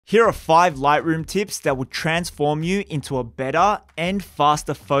Here are 5 Lightroom tips that will transform you into a better and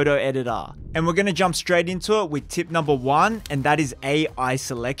faster photo editor. And we're going to jump straight into it with tip number 1, and that is AI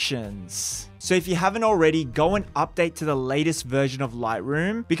selections. So if you haven't already, go and update to the latest version of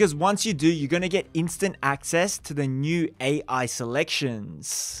Lightroom, because once you do, you're going to get instant access to the new AI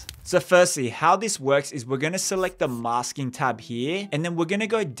selections. So firstly, how this works is we're going to select the masking tab here, and then we're going to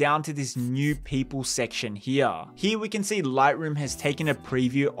go down to this new people section here. Here we can see Lightroom has taken a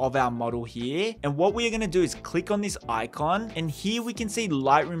preview of our model here, and what we are going to do is click on this icon, and here we can see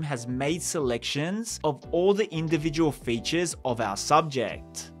Lightroom has made selections of all the individual features of our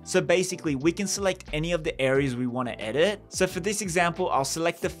subject. So basically, we can select any of the areas we want to edit. So for this example, I'll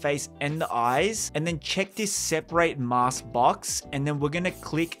select the face and the eyes, and then check this separate mask box, and then we're going to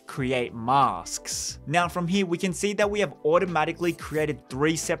click create masks. Now from here, we can see that we have automatically created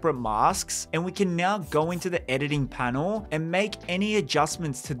 3 separate masks, and we can now go into the editing panel and make any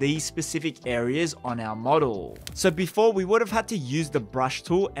adjustments to these specific areas on our model. So before, we would have had to use the brush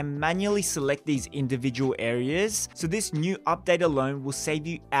tool and manually select these individual areas. So this new update alone will save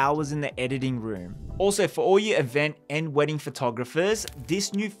you hours in the editing room. Also, for all your event and wedding photographers,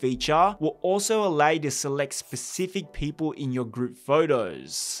 this new feature will also allow you to select specific people in your group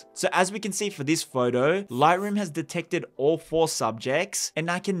photos. So as we can see for this photo, Lightroom has detected all 4 subjects,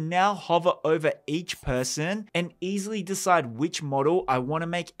 and I can now hover over each person and easily decide which model I want to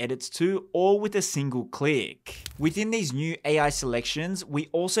make edits to, all with a single click. Within these new AI selections, we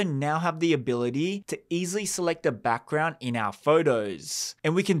also now have the ability to easily select a background in our photos.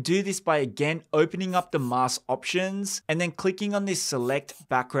 And we can do this by again opening up the mask options and then clicking on this select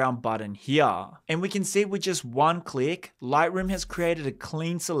background button here. And we can see with just one click, Lightroom has created a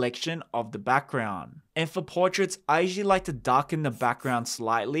clean selection of the background. And for portraits, I usually like to darken the background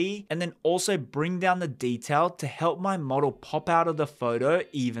slightly and then also bring down the detail to help my model pop out of the photo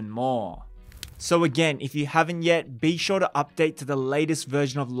even more. So again, if you haven't yet, be sure to update to the latest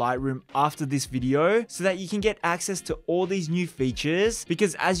version of Lightroom after this video so that you can get access to all these new features,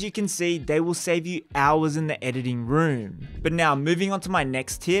 because as you can see, they will save you hours in the editing room. But now moving on to my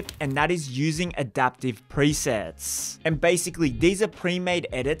next tip, and that is using adaptive presets. And basically, these are pre-made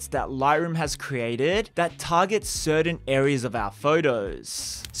edits that Lightroom has created that target certain areas of our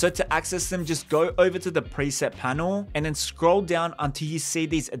photos. So to access them, just go over to the preset panel and then scroll down until you see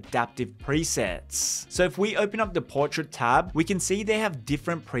these adaptive presets. So if we open up the portrait tab, we can see they have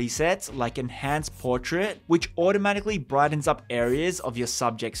different presets like enhanced portrait, which automatically brightens up areas of your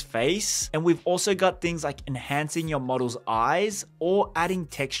subject's face. And we've also got things like enhancing your model's eyes or adding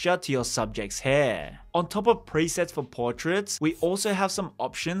texture to your subject's hair. On top of presets for portraits, we also have some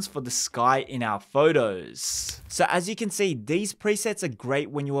options for the sky in our photos. So as you can see, these presets are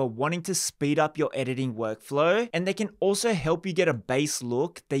great when you are wanting to speed up your editing workflow, and they can also help you get a base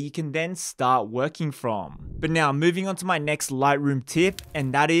look that you can then start working from. But now moving on to my next Lightroom tip,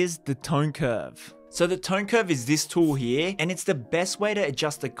 and that is the tone curve. So the tone curve is this tool here, and it's the best way to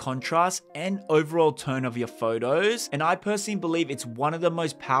adjust the contrast and overall tone of your photos. And I personally believe it's one of the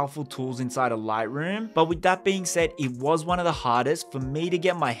most powerful tools inside of Lightroom. But with that being said, it was one of the hardest for me to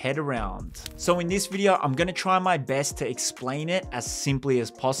get my head around. So in this video, I'm going to try my best to explain it as simply as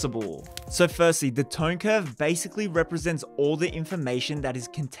possible. So firstly, the tone curve basically represents all the information that is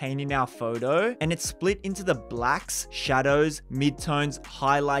contained in our photo, and it's split into the blacks, shadows, midtones,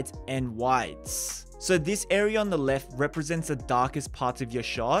 highlights, and whites. So this area on the left represents the darkest parts of your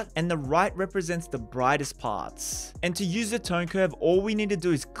shot, and the right represents the brightest parts. And to use the tone curve, all we need to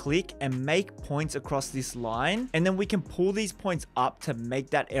do is click and make points across this line, and then we can pull these points up to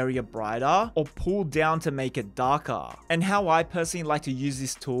make that area brighter, or pull down to make it darker. And how I personally like to use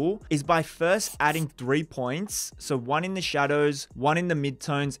this tool is by first adding 3 points, so 1 in the shadows, 1 in the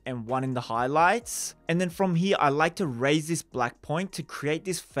midtones, and 1 in the highlights. And then from here, I like to raise this black point to create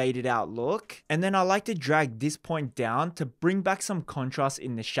this faded out look. And then I like to drag this point down to bring back some contrast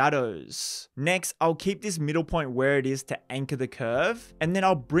in the shadows. Next, I'll keep this middle point where it is to anchor the curve. And then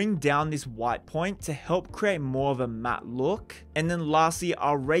I'll bring down this white point to help create more of a matte look. And then lastly,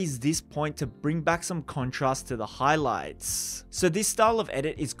 I'll raise this point to bring back some contrast to the highlights. So this style of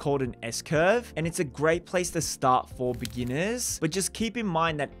edit is called an S-curve, and it's a great place to start for beginners. But just keep in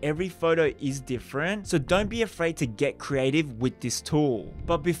mind that every photo is different, so don't be afraid to get creative with this tool.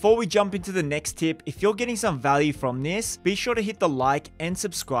 But before we jump into the next tip, tip, if you're getting some value from this, be sure to hit the like and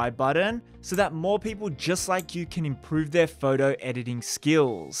subscribe button so that more people just like you can improve their photo editing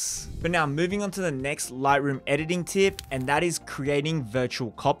skills. But now moving on to the next Lightroom editing tip, and that is creating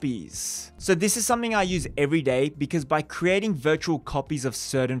virtual copies. So this is something I use every day because by creating virtual copies of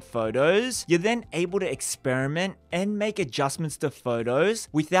certain photos, you're then able to experiment and make adjustments to photos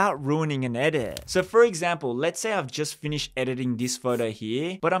without ruining an edit. So for example, let's say I've just finished editing this photo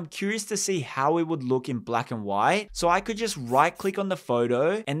here, but I'm curious to see how it would look in black and white. So I could just right click on the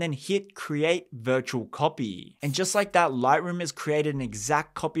photo and then hit create virtual copy. And just like that, Lightroom has created an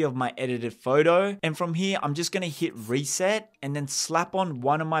exact copy of my edited photo. And from here, I'm just gonna hit reset and then slap on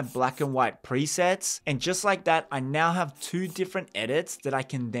one of my black and white presets. And just like that, I now have two different edits that I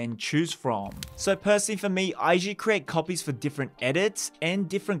can then choose from. So personally for me, I usually create copies for different edits and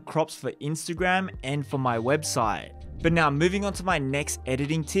different crops for Instagram and for my website. But now moving on to my next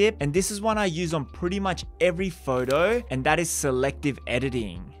editing tip, and this is one I use on pretty much every photo, and that is selective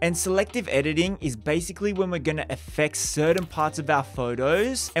editing. And selective editing is basically when we're gonna affect certain parts of our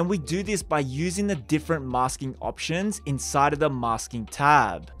photos, and we do this by using the different masking options inside of the masking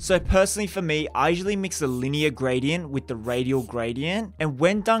tab. So personally for me, I usually mix the linear gradient with the radial gradient, and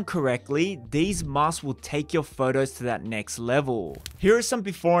when done correctly, these masks will take your photos to that next level. Here are some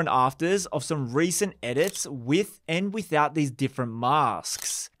before and afters of some recent edits with and without these different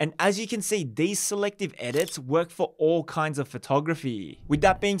masks. And as you can see, these selective edits work for all kinds of photography. With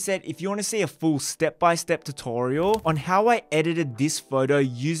that being said, if you want to see a full step-by-step tutorial on how I edited this photo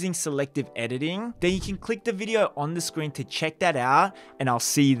using selective editing, then you can click the video on the screen to check that out, and I'll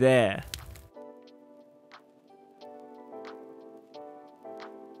see you there.